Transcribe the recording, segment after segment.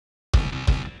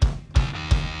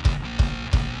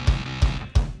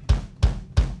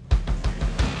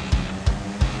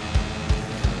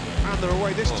and they're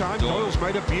away this time. Doyle's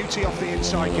made a beauty off the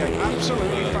inside gate.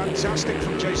 Absolutely fantastic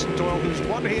from Jason Doyle, who's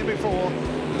won here before.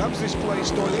 Loves this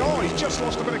place, Doyle. Oh, he's just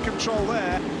lost a bit of control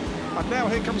there. And now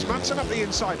here comes Madsen up the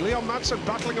inside. Leon Madsen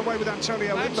battling away with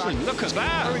Antonio Lindback. Look at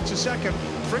that. Through into second.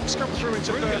 Frick's come through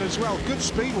into third as well. Good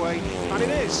speedway. And it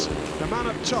is the man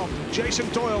up top, Jason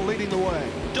Doyle, leading the way.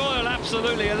 Doyle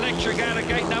absolutely electric out of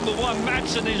gate number one.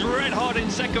 Madsen is red hot in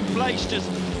second place,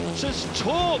 just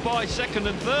tore by second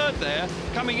and third there,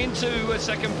 coming into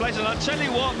second place. And I tell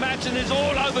you what, Madsen is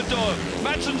all over Doyle.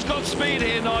 Madsen's got speed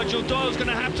here, Nigel. Doyle's going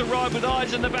to have to ride with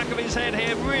eyes in the back of his head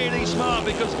here. Really smart,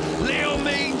 because Leon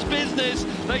means business.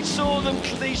 They saw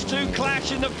these two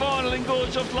clash in the final in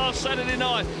Gorzoff last Saturday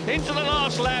night. Into the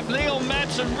last lap, Leon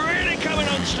Madsen really coming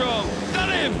on strong. Done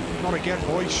him! Not again,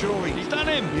 boys, surely. He's done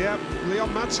him. Yeah, Leon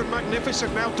Madsen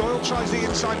magnificent. Now Doyle tries the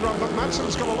inside run, but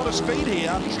Madsen's got a lot of speed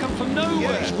here. He's come from nowhere.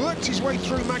 Yeah, he's worked his way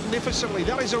through magnificently.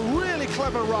 That is a really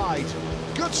clever ride.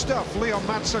 Good stuff. Leon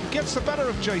Madsen gets the better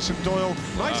of Jason Doyle.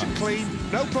 Nice and clean,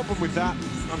 no problem with that.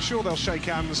 I'm sure they'll shake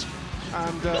hands.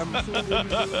 And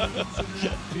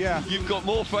yeah, You've got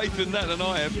more faith in that than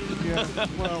I have. yeah,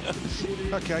 well,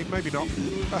 okay, maybe not.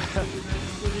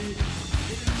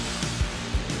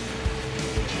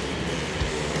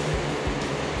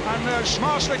 And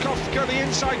Schmarslik off the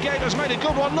inside gate has made a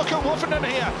good one. Look at Woofenden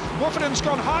here. Woofenden's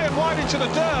gone high and wide into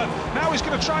the dirt. Now he's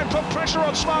going to try and put pressure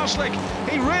on Schmarslik.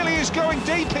 He really is going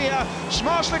deep here.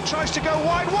 Schmarslik tries to go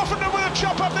wide. Woofenden with a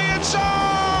chop up the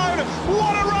inside.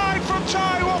 What a ride from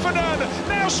Ty Woofenden.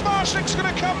 Now Schmarslik's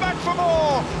going to come back for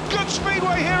more. Good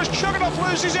speedway here as Chuganov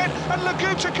loses it and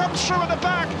Laguta comes through at the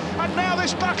back. And now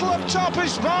this battle up top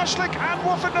is Schmarslik and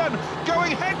Woofenden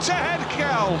going head-to-head,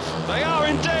 Calv. They are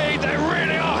indeed. They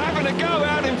really are having a go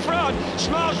out in front.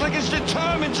 Schmarslik is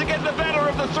determined to get the better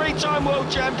of the three-time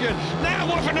world champion. Now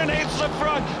Woofenden hits the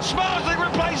front. Schmarslik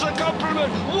replaces the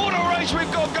compliment. What a race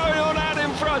we've got going on out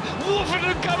in front.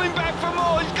 Woofenden coming back for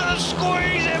more. He's going to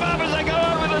squeeze him up as they go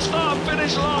over the start and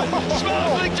finish line.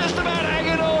 Schmarslik just about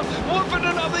hanging on.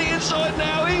 Woofenden up the inside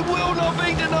now. He will not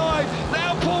be denied.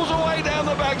 Now pulls away down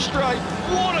the back straight.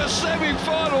 What a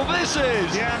semi-final this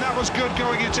is. Yeah, and that was good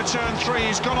going into turn 3.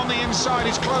 He's gone on the inside,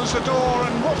 he's closed the door,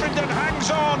 and Woofenden hangs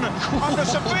on under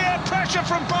severe pressure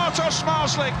from Bartosz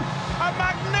Schmarslik. A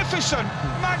magnificent,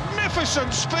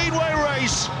 magnificent speedway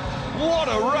race. What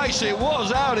a race it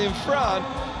was out in front.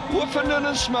 Woofenden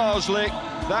and Schmarslik.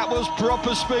 That was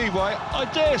proper speedway. I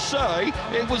dare say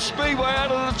it was speedway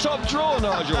out of the top draw,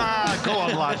 Nigel. Go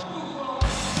on, lad.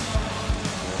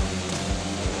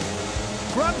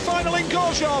 Grand final in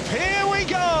Gorzoff, here we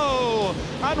go!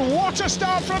 And what a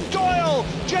start from Doyle!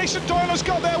 Jason Doyle has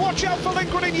got there, watch out for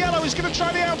Lindgren in yellow, he's going to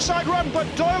try the outside run, but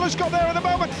Doyle has got there at the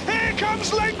moment. Here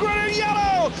comes Lindgren in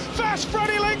yellow! Fast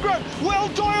Freddie Lindgren! Will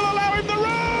Doyle allow him the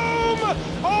room?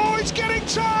 Oh, it's getting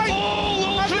tight!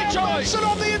 Oh, and then Madsen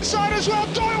on the inside as well,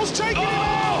 Doyle's taking him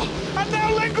out! And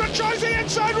now Lindgren tries the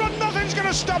inside run, nothing's going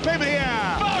to stop him here!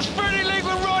 Fast Freddie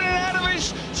Lindgren riding out of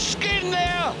his skin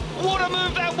there! What a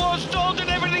move that was! Doyle did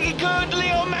everything he could.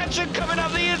 Leon Madsen coming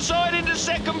up the inside into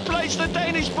second place. The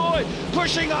Danish boy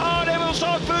pushing hard.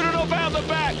 Emilsson Fudanov out the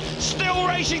back. Still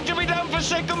racing to be done for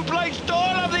second place.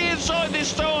 Doyle up the inside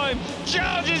this time.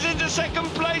 Charges into second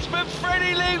place, but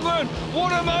Freddie Lindgren,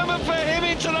 what a moment for him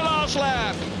into the last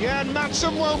lap. Yeah, and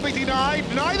Madsen won't be denied.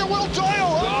 Neither will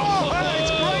Doyle. Oh,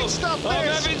 it's great stuff, this. I'm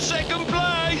having second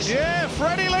place. Yeah,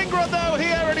 Freddie Lindgren, though,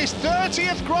 here in his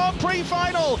 30th Grand Prix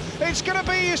final. It's going to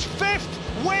be his 5th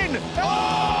win.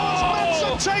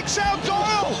 Madsen takes out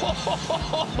Doyle.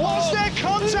 Was there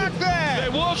contact there?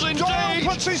 There was indeed. Doyle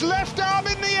puts his left arm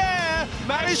in the air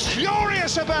and is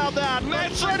furious about that.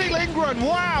 Freddie Lindgren,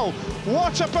 wow,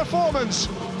 what a performance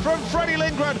from Freddie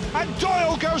Lindgren, and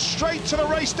Doyle goes straight to the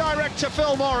race director,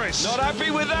 Phil Morris. Not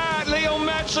happy with that. Leon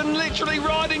Madsen literally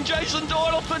riding Jason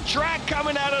Doyle off the track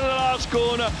coming out of the last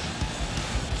corner.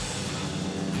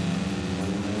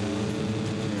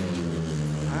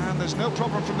 And there's no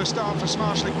problem from the start for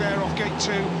Schmarslik there off gate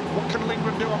 2. What can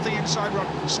Lindgren do off the inside run?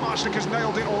 Schmarslik has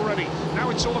nailed it already. Now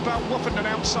it's all about Woofenden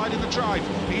outside in the drive.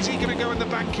 Is he going to go in the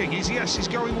banking? Yes, he's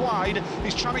going wide.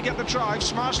 He's trying to get the drive.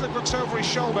 Schmarslik looks over his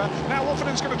shoulder. Now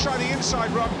Woofenden's going to try the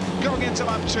inside run going into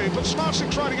lap 2. But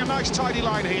Schmarslik's riding a nice tidy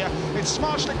line here. It's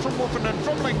Schmarslik from Woofenden,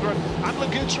 from Lindgren, and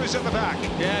Laguta is at the back.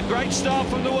 Yeah, great start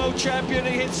from the world champion.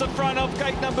 He hits the front off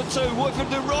gate number 2.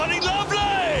 Woofenden riding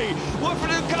lovely!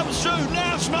 Woofenden comes through.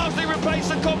 Now Schmarslik replaces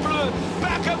the compliment.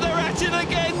 Back up there at it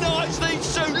again. Nice,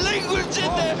 these two. Lindgren's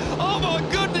in there. Oh my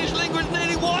goodness, Lindgren's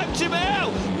nearly wiped him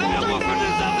out. Now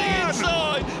Woofenden's up the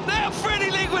inside. Now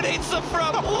Freddie Lindgren Wooford hits the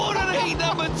front. What an heat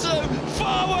number 2.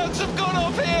 Fireworks have gone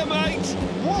off here, mate.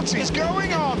 What is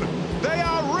going on? They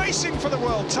are racing for the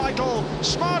world title.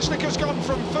 Smarslik has gone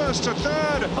from first to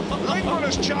third. Lindgren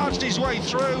has charged his way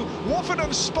through.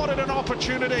 Wooford spotted an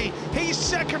opportunity. He's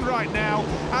second right now.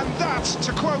 And that,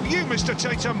 to quote you, Mr.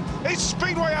 Tatum, is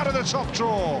Speedway out of the top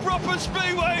draw. Proper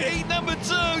Speedway heat number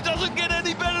 2. Doesn't get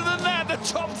any better than that. The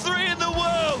top 3 in the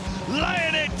world.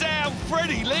 Laying it down,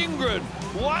 Freddie Lindgren.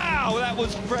 Wow, that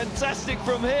was fantastic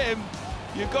from him.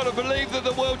 You've got to believe that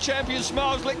the world champion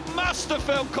Smarslik must have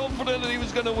felt confident that he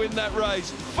was going to win that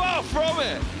race. Far from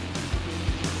it.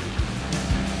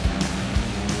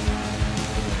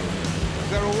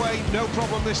 They're away, no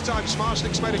problem this time.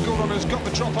 Smarslik's made a good one, has got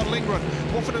the drop on Lindgren.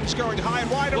 Wooford going high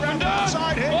and wide around the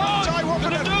outside here. Ty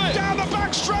Wooford down the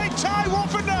back straight. Ty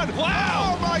Wooford.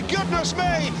 Wow! Oh my goodness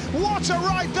me! What a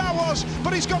ride that was!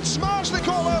 But he's got Smarslik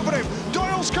all over him.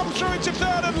 Doyle's come through into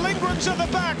third and Lindgren's at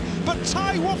the back. But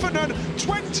Ty Wooford,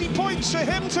 20 points to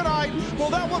him tonight. Well,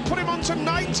 that will put him on to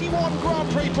 91 Grand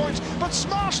Prix points. But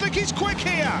Smarslik is quick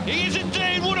here. He is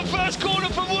indeed. What a first corner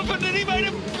for Wooford, and he made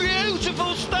a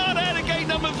beautiful start out of gate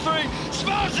number 3.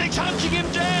 Smarslik's hunting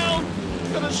him down.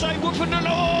 Gonna say Wooford,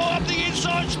 up the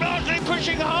inside. Smarslik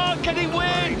pushing hard. Can he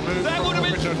win? That would have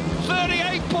been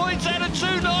 38 points out of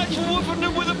 2 nights for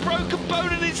Wooford with a broken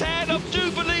bone in his hand. I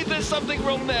do believe there's something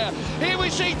wrong there. Here we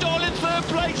see Doyle in third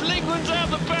place. Lindgren's out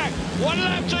the back. 1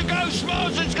 lap to go.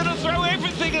 Smarslik's going to throw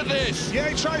everything at this. Yeah,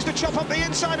 he tries to chop up the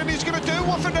inside, and he's going to do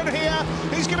Wooford here.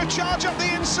 He's going to charge up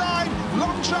the inside,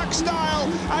 long track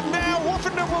style. And now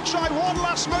Wooford will try one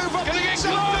last move up the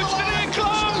inside. Can he get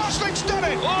close? Smarslik's done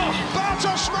it.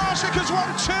 Bartosz Smarslik has won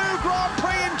 2 Grand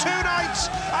Prix in 2 nights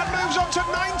and moves on to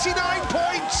 99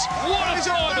 points. What is a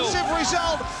massive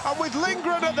result. And with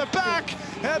Lindgren at the back,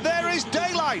 there is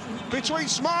daylight between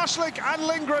Smarslik and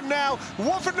Lindgren now.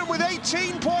 Wooford with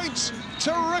 18 points.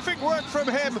 Terrific work from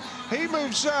him. He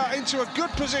moves into a good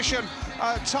position.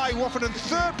 Ty Wooford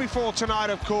third before tonight,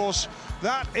 of course.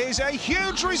 That is a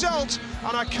huge result,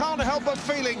 and I can't help but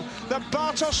feeling that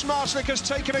Bartosz Smarslik has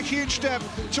taken a huge step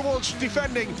towards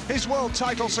defending his world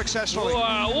title successfully.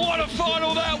 Wow, what a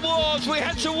final that was. We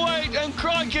had to wait, and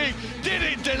crikey, did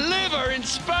it deliver in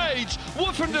spades.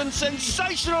 Wooford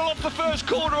sensational off the first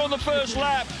corner on the first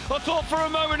lap. I thought for a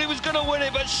moment he was going to win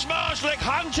it, but Smarslik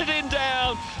hunted him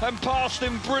down and passed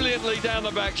him brilliantly down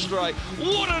the back straight.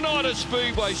 What a night at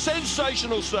Speedway,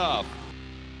 sensational stuff.